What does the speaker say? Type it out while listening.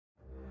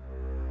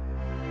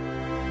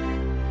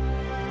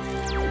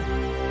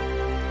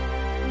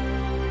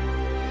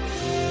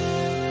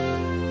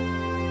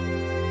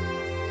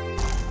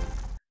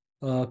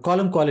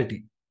column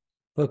quality.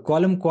 For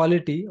column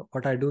quality,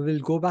 what I do will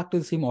go back to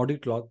the same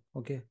audit log,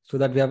 okay, so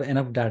that we have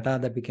enough data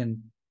that we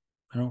can,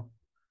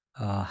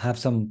 have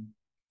some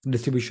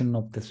distribution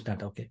of this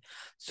data. Okay,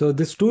 so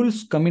these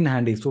tools come in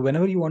handy. So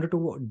whenever you wanted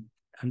to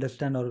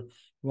understand or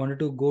you wanted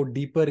to go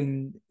deeper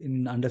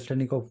in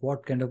understanding of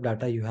what kind of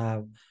data you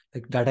have,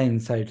 like data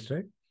insights,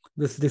 right?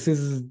 This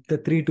is the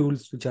three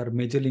tools which are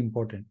majorly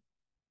important,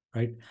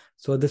 right?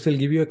 So this will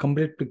give you a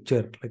complete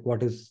picture, like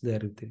what is there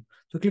with it.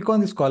 So click on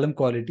this column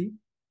quality,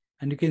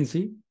 and you can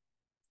see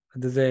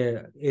there's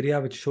a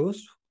area which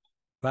shows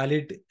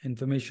valid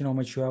information, how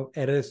much you have,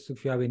 errors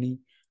if you have any,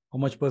 how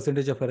much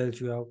percentage of errors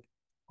you have,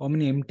 how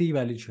many empty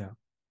values you have.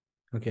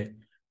 Okay,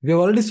 we have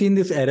already seen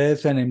these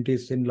errors and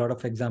empties in a lot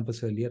of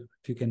examples earlier.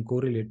 If you can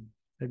correlate,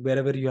 like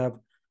wherever you have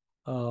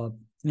uh,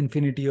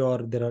 infinity or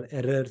there are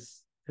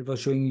errors, it was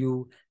showing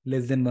you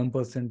less than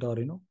 1%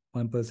 or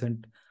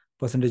 1%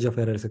 percentage of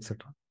errors,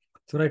 etc.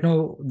 So right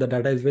now the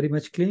data is very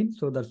much clean,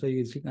 so that's why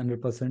you're seeing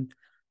 100%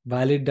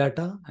 valid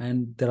data,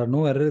 and there are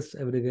no errors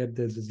everywhere.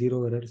 There's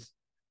zero errors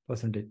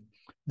percentage.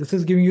 This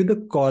is giving you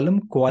the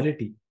column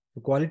quality,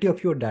 the quality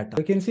of your data.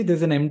 You can see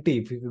there's an empty.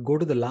 If you go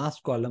to the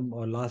last column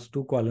or last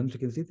two columns, you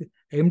can see the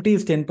empty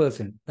is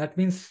 10%. That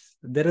means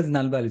there is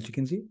null values. You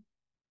can see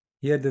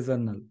here there's a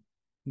null.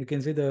 You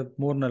can see the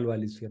more null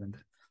values here and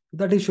there. So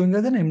that is showing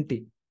as an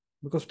empty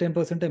because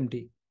 10%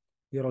 empty.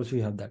 Here also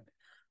you have that.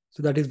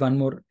 So that is one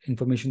more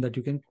information that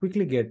you can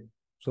quickly get.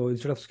 So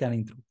instead of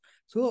scanning through.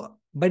 So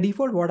by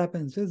default, what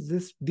happens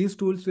is these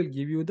tools will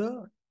give you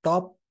the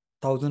top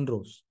 1,000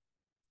 rows.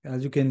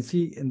 As you can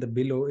see in the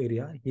below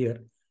area here,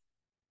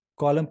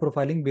 column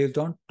profiling based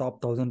on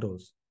top 1,000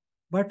 rows.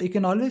 But you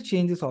can always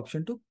change this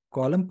option to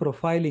column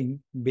profiling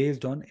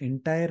based on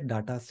entire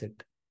data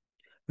set.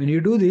 When you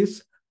do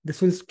this,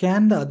 this will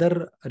scan the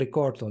other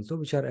records also,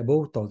 which are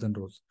above 1,000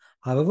 rows.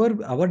 However,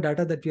 our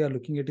data that we are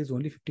looking at is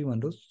only 51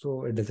 rows,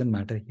 so it doesn't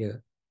matter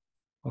here.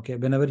 Okay,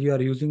 whenever you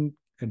are using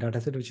a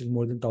data set which is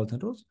more than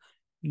 1,000 rows,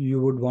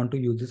 you would want to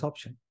use this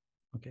option.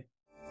 Okay.